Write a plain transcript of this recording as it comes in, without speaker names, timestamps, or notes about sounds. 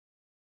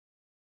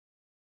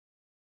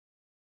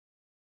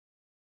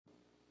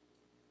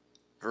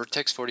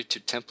Vertex 42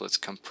 templates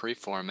come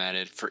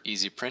pre-formatted for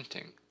easy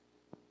printing.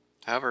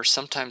 However,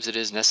 sometimes it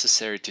is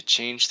necessary to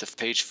change the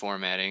page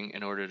formatting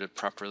in order to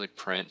properly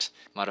print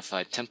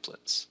modified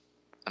templates.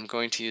 I'm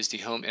going to use the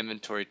Home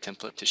Inventory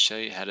template to show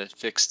you how to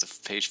fix the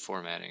page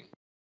formatting.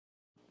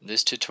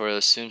 This tutorial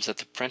assumes that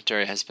the print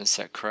area has been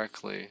set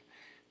correctly.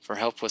 For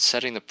help with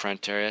setting the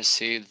print area,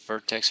 see the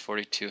Vertex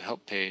 42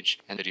 help page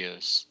and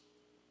videos.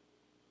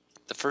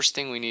 The first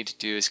thing we need to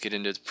do is get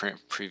into the print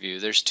preview.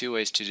 There's two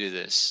ways to do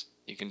this.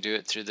 You can do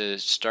it through the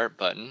Start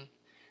button,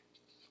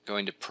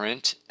 going to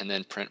Print and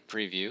then Print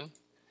Preview.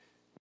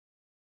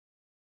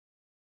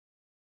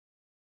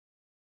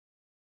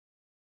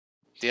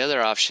 The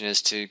other option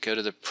is to go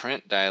to the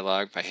Print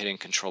dialog by hitting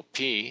Control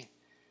P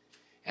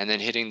and then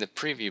hitting the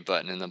Preview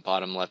button in the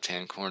bottom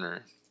left-hand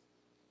corner.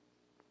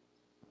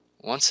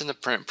 Once in the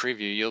Print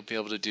Preview, you'll be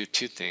able to do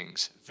two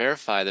things: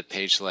 verify the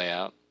page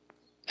layout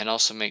and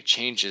also make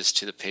changes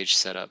to the page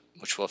setup,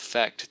 which will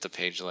affect the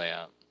page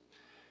layout.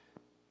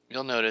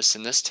 You'll notice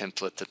in this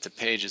template that the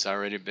page has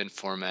already been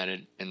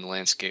formatted in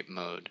landscape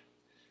mode.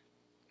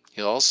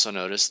 You'll also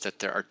notice that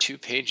there are two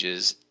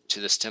pages to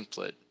this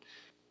template.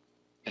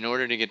 In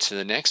order to get to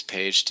the next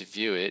page to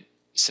view it,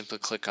 simply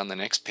click on the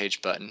Next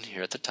Page button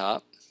here at the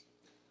top,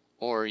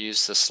 or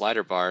use the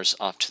slider bars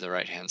off to the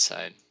right hand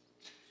side.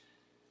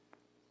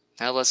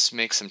 Now let's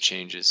make some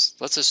changes.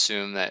 Let's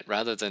assume that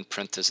rather than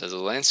print this as a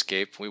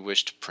landscape, we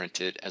wish to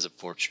print it as a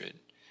portrait.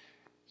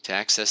 To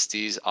access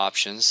these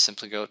options,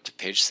 simply go to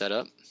Page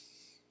Setup.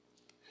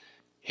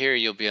 Here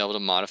you'll be able to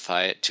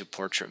modify it to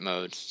portrait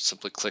mode.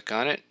 Simply click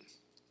on it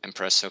and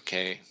press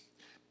OK.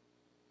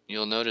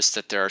 You'll notice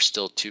that there are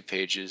still two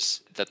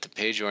pages, that the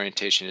page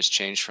orientation is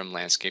changed from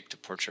landscape to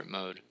portrait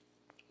mode.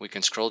 We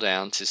can scroll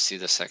down to see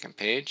the second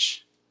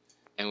page,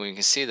 and we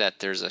can see that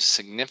there's a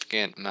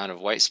significant amount of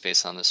white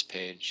space on this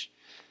page.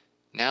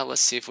 Now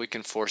let's see if we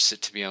can force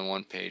it to be on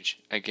one page.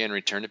 Again,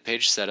 return to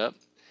Page Setup,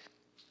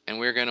 and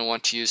we're going to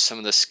want to use some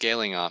of the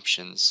scaling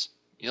options.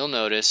 You'll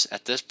notice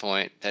at this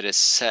point that it's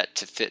set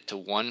to fit to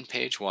 1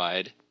 page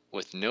wide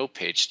with no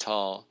page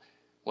tall.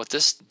 What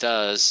this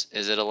does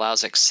is it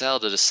allows Excel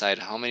to decide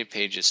how many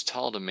pages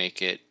tall to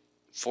make it,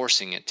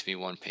 forcing it to be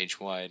 1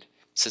 page wide.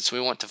 Since we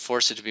want to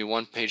force it to be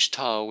 1 page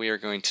tall, we are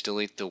going to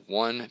delete the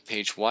 1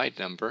 page wide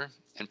number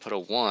and put a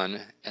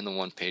 1 in the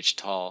 1 page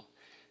tall.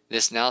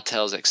 This now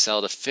tells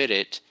Excel to fit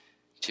it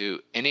to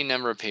any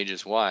number of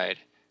pages wide,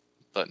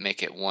 but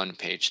make it 1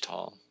 page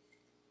tall.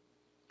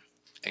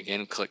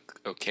 Again, click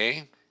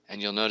OK, and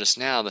you'll notice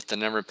now that the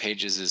number of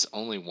pages is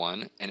only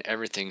 1 and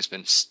everything's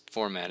been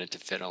formatted to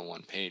fit on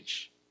 1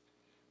 page.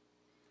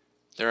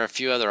 There are a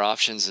few other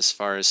options as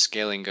far as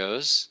scaling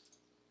goes.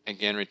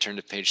 Again, return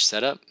to Page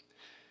Setup.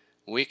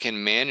 We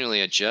can manually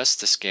adjust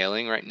the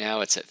scaling. Right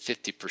now it's at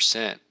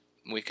 50%.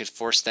 We could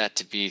force that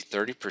to be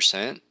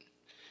 30%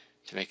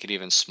 to make it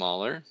even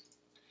smaller.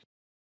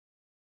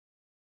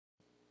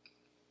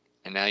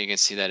 And now you can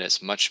see that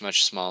it's much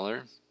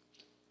smaller.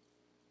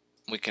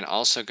 We can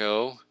also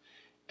go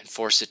and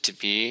force it to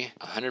be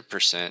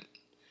 100%.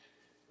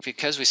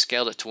 Because we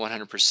scaled it to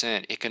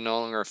 100%, it can no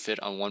longer fit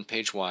on 1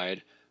 page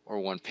wide or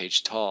 1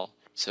 page tall.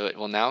 So it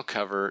will now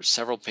cover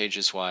several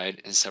pages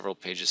wide and several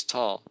pages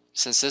tall.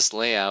 Since this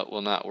layout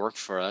will not work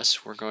for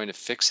us, we're going to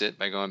fix it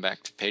by going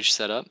back to Page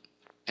Setup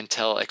and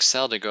tell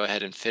Excel to go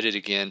ahead and fit it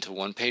again to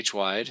 1 page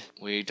wide.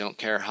 We don't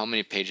care how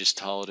many pages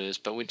tall it is,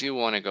 but we do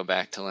want to go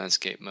back to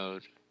landscape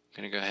mode.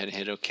 I'm going to go ahead and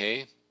hit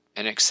OK.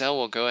 And Excel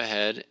will go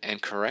ahead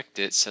and correct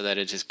it so that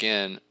it is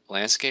again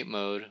landscape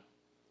mode,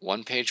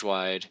 1 page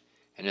wide,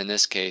 and in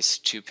this case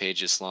 2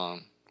 pages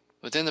long.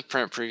 Within the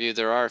print preview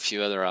there are a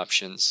few other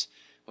options.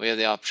 We have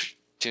the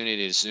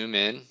opportunity to zoom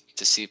in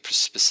to see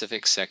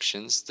specific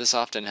sections. This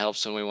often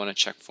helps when we want to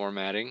check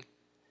formatting.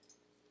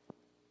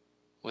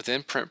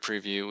 Within print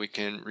preview we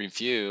can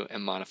review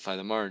and modify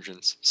the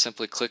margins.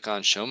 Simply click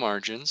on Show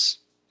Margins.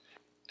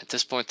 At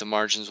this point the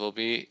margins will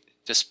be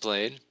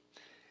displayed.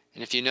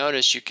 And if you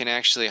notice, you can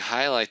actually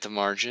highlight the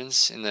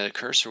margins and the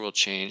cursor will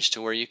change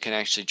to where you can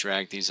actually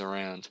drag these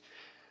around.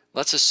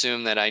 Let's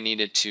assume that I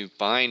needed to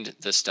bind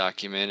this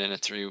document in a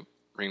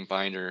 3-ring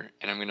binder,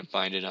 and I'm going to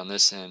bind it on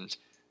this end.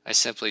 I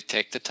simply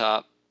take the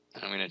top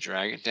and I'm going to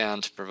drag it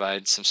down to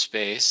provide some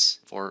space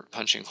for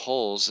punching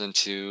holes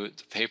into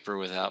the paper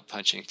without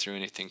punching through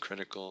anything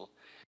critical.